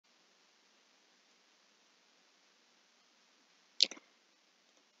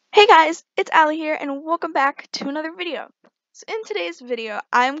Hey guys, it's Allie here and welcome back to another video. So in today's video,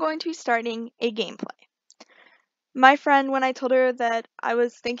 I'm going to be starting a gameplay. My friend, when I told her that I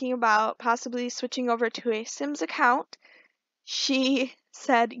was thinking about possibly switching over to a Sims account, she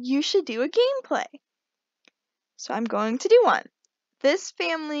said, you should do a gameplay. So I'm going to do one. This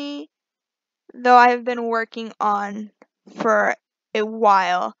family, though I've been working on for a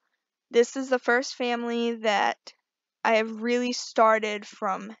while, this is the first family that I have really started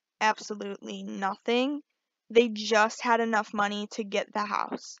from absolutely nothing. They just had enough money to get the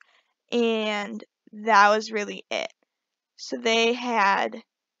house, and that was really it. So they had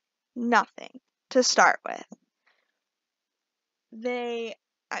nothing to start with.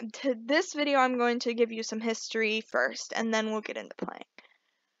 To this video, I'm going to give you some history first, and then we'll get into playing.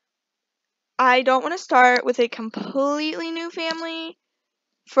 I don't want to start with a completely new family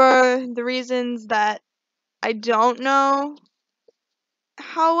for the reasons that I don't know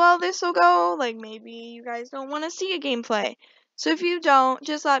how well this will go. Like, maybe you guys don't want to see a gameplay. So if you don't,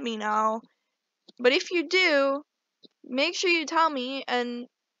 just let me know. But if you do, make sure you tell me, and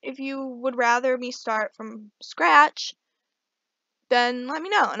if you would rather me start from scratch, then let me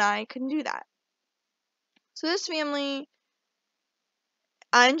know and I can do that. So this family,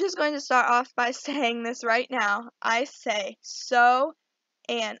 I'm just going to start off by saying this right now. I say so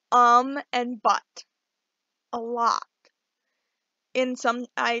and but a lot.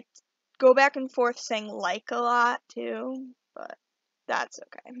 I go back and forth saying like a lot too, but that's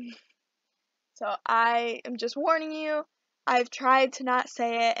okay. So I am just warning you. I've tried to not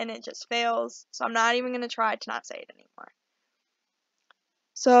say it and it just fails, so I'm not even going to try to not say it anymore.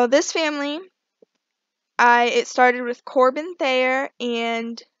 So this family, it started with Corbin Thayer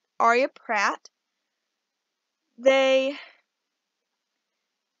and Arya Pratt. They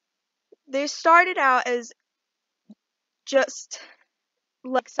started out as just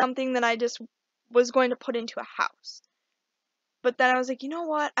like something that I just was going to put into a house. But then I was like, you know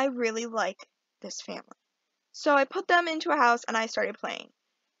what? I really like this family. So I put them into a house and I started playing.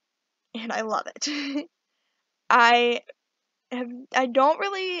 And I love it. I don't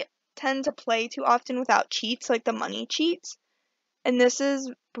really tend to play too often without cheats, like the money cheats. And this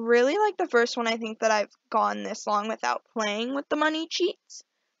is really like the first one I think that I've gone this long without playing with the money cheats.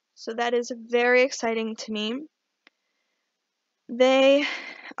 So that is very exciting to me.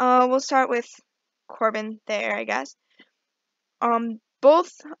 We'll start with Corbin there, I guess.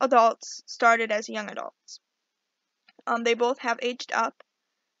 Both adults started as young adults. They both have aged up.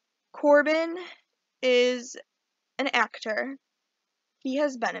 Corbin is an actor. He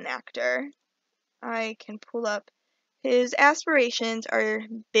has been an actor. I can pull up his aspirations are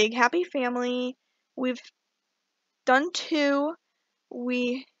big happy family. We've done 2.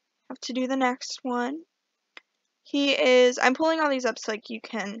 We have to do the next one. I'm pulling all these up so like you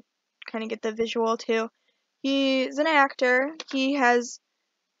can kind of get the visual too. He's an actor. He has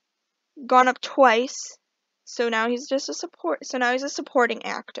gone up twice. So now he's just now he's a supporting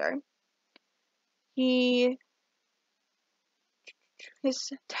actor. His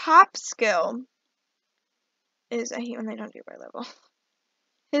top skill is, I hate when they don't do by level.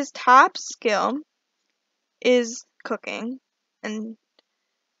 His top skill is cooking, and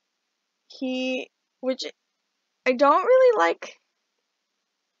which I don't really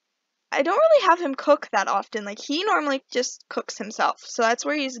have him cook that often. Like, he normally just cooks himself, so that's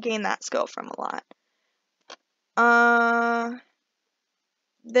where he's gained that skill from a lot.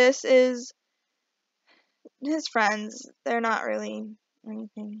 This is his friends. They're not really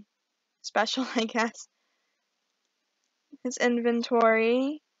anything special, I guess. His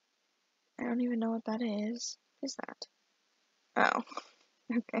inventory. I don't even know what that is. What is that? Oh,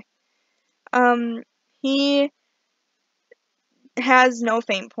 okay. He has no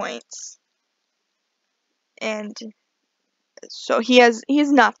fame points, and so he's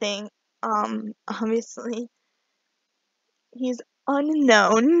nothing. Obviously, he's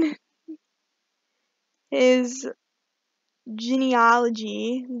unknown. His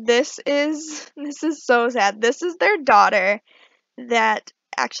genealogy. This is so sad. This is their daughter that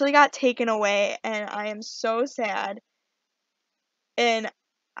actually got taken away, and I am so sad. And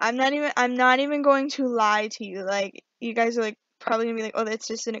I'm not even going to lie to you. Like, you guys are like probably gonna be like, oh, that's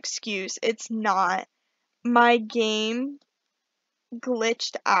just an excuse. It's not. My game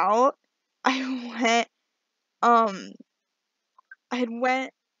glitched out. I had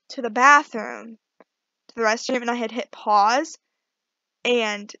went to the bathroom, to the restroom, and I had hit pause,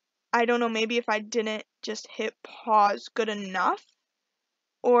 and I don't know, maybe if I didn't just hit pause good enough,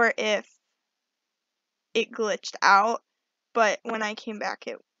 or if it glitched out, but when I came back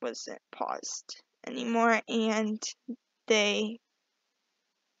it wasn't paused anymore, and they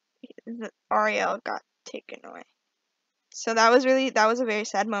Ariel got taken away. So that was a very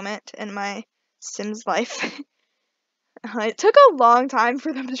sad moment in my Sims life. It took a long time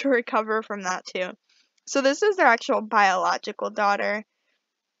for them to recover from that too. So this is their actual biological daughter.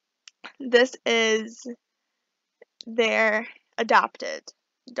 This is their adopted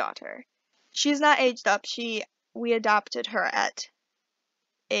daughter. She's not aged up. We adopted her at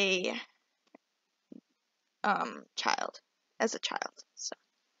a as a child. So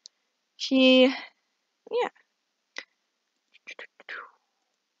yeah.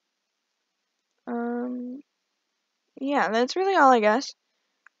 Yeah, that's really all, I guess.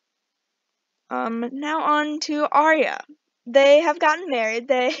 Now on to Arya. They have gotten married.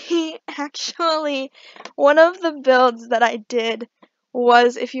 They actually, one of the builds that I did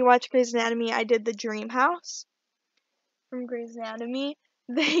was, if you watch Grey's Anatomy, I did the dream house from Grey's Anatomy.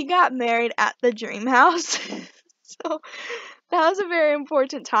 They got married at the dream house. So that was a very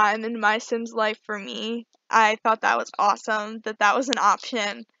important time in my Sims life for me. I thought that was awesome that was an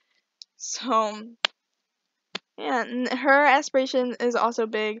option. So yeah, and her aspiration is also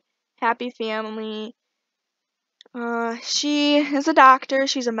big. Happy family. She is a doctor.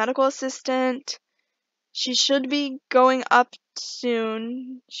 She's a medical assistant. She should be going up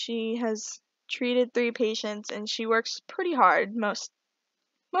soon. She has treated 3 patients and she works pretty hard most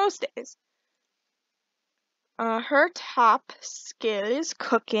days. Her top skill is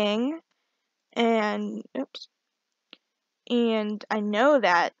cooking, and I know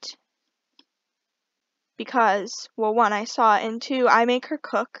that because, well, 1, I saw it, and 2, I make her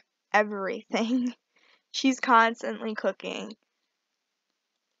cook everything. She's constantly cooking.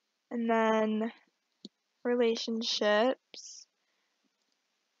 And then relationships,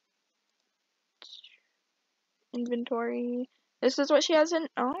 inventory. This is what she has in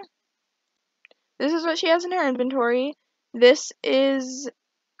This is what she has in her inventory. This is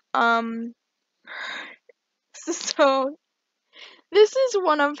so this is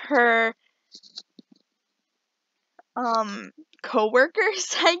one of her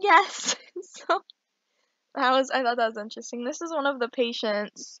co-workers, I guess. So I thought that was interesting. This is one of the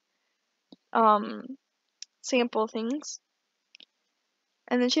patients sample things.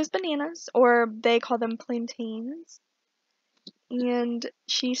 And then she has bananas, or they call them plantains. And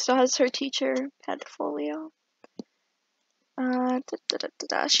she still has her teacher portfolio.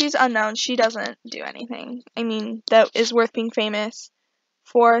 She's unknown. She doesn't do anything. I mean, that is worth being famous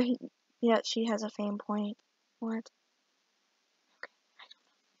for. Yet she has a fame point. What? Okay, I don't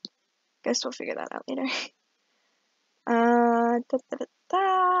know. Guess we'll figure that out later.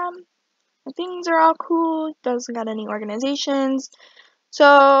 The things are all cool. Doesn't got any organizations.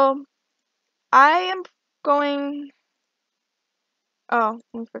 So I am going. Oh,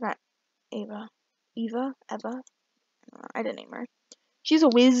 we forgot Eva. Eva? I didn't name her. She's a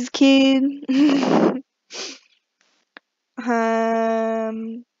whiz kid.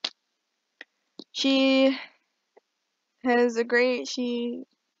 She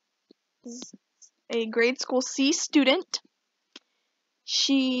is a grade school C student.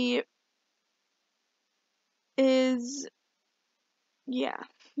 She is, yeah,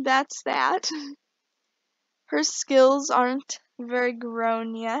 that's that. Her skills aren't very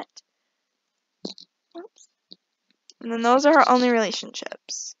grown yet. Oops. And then those are her only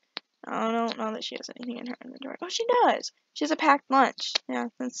relationships. I don't know that she has anything in her inventory. Oh, she does. She has a packed lunch. Yeah,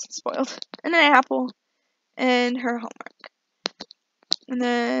 that's spoiled. And an apple. And her homework. And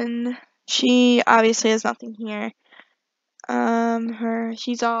then she obviously has nothing here.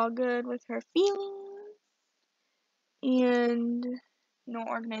 She's all good with her feelings. And no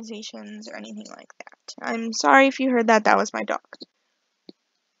organizations or anything like that. I'm sorry if you heard that. That was my dog.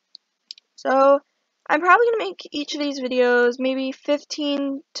 So I'm probably going to make each of these videos maybe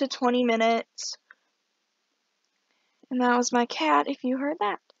 15 to 20 minutes. And that was my cat, if you heard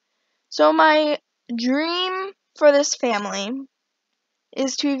that. So my dream for this family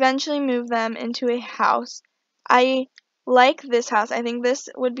is to eventually move them into a house. I like this house. I think this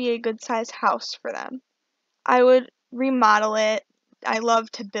would be a good size house for them. I would remodel it. I love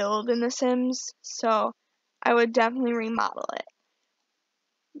to build in The Sims, so I would definitely remodel it.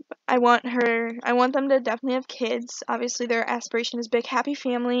 I want them to definitely have kids. Obviously, their aspiration is big, happy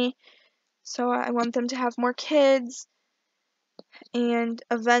family. So I want them to have more kids and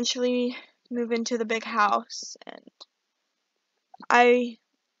eventually move into the big house. And I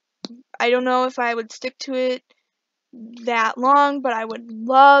don't know if I would stick to it that long, but I would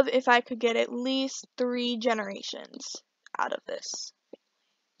love if I could get at least 3 generations out of this.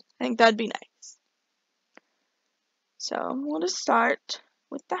 I think that'd be nice. So we'll just start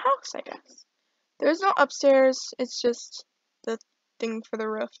with the house, I guess. There's no upstairs, it's just the thing for the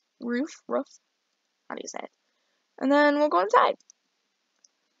roof. roof, how do you say it? And then we'll go inside.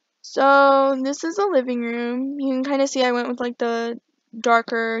 So this is the living room. You can kind of see I went with like the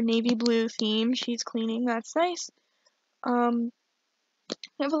darker navy blue theme. She's cleaning, that's nice. We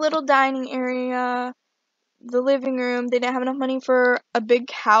have a little dining area, the living room. They didn't have enough money for a big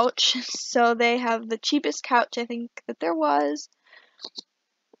couch, so they have the cheapest couch I think that there was.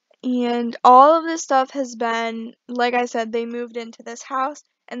 And all of this stuff has been, like I said, they moved into this house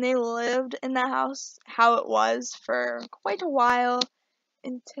and they lived in that house how it was for quite a while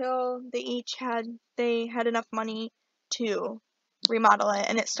until they had enough money to remodel it.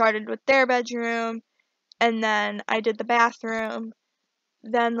 And it started with their bedroom, and then I did the bathroom,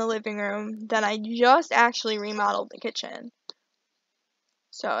 then the living room, then I just actually remodeled the kitchen.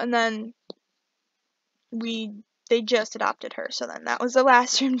 So, and then they just adopted her, so then that was the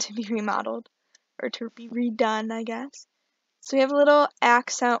last room to be remodeled, or to be redone, I guess. So we have a little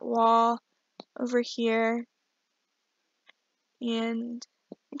accent wall over here, and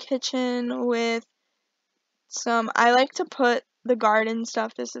a kitchen with I like to put the garden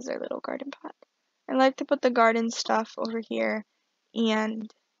stuff, this is our little garden pot. I like to put the garden stuff over here,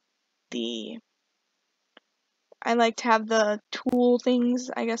 and I like to have the tool things,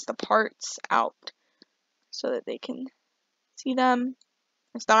 I guess the parts out, so that they can see them,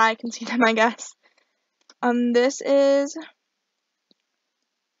 so that I can see them, I guess. This is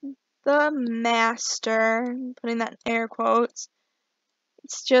the master, I'm putting that in air quotes.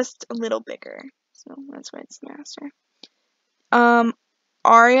 It's just a little bigger, so that's why it's master.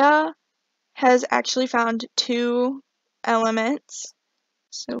 Arya has actually found 2 elements,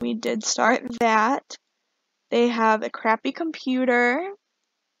 so we did start that. They have a crappy computer,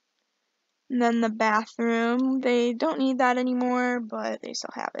 and then the bathroom. They don't need that anymore, but they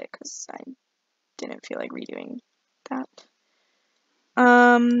still have it because I didn't feel like redoing that.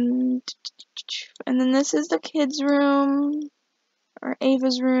 And then this is the kids' room, or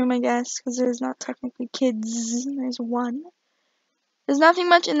Ava's room, I guess, because there's not technically kids. There's 1. There's nothing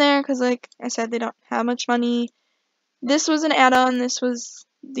much in there because, like I said, they don't have much money. This was an add-on. The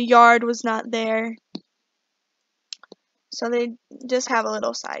yard was not there. So they just have a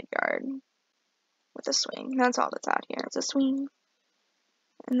little side yard with a swing. That's all that's out here. It's a swing.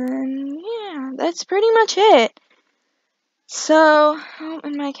 And then, yeah, that's pretty much it. So, oh,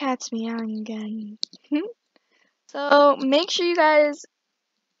 and my cat's meowing again. So, make sure you guys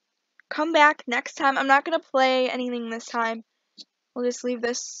come back next time. I'm not going to play anything this time. We'll just leave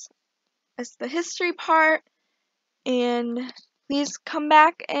this as the history part. And please come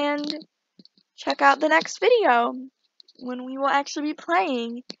back and check out the next video when we will actually be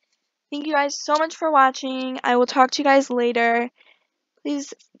playing. Thank you guys so much for watching. I will talk to you guys later.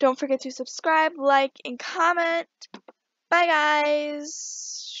 Please don't forget to subscribe, like, and comment. Bye,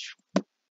 guys.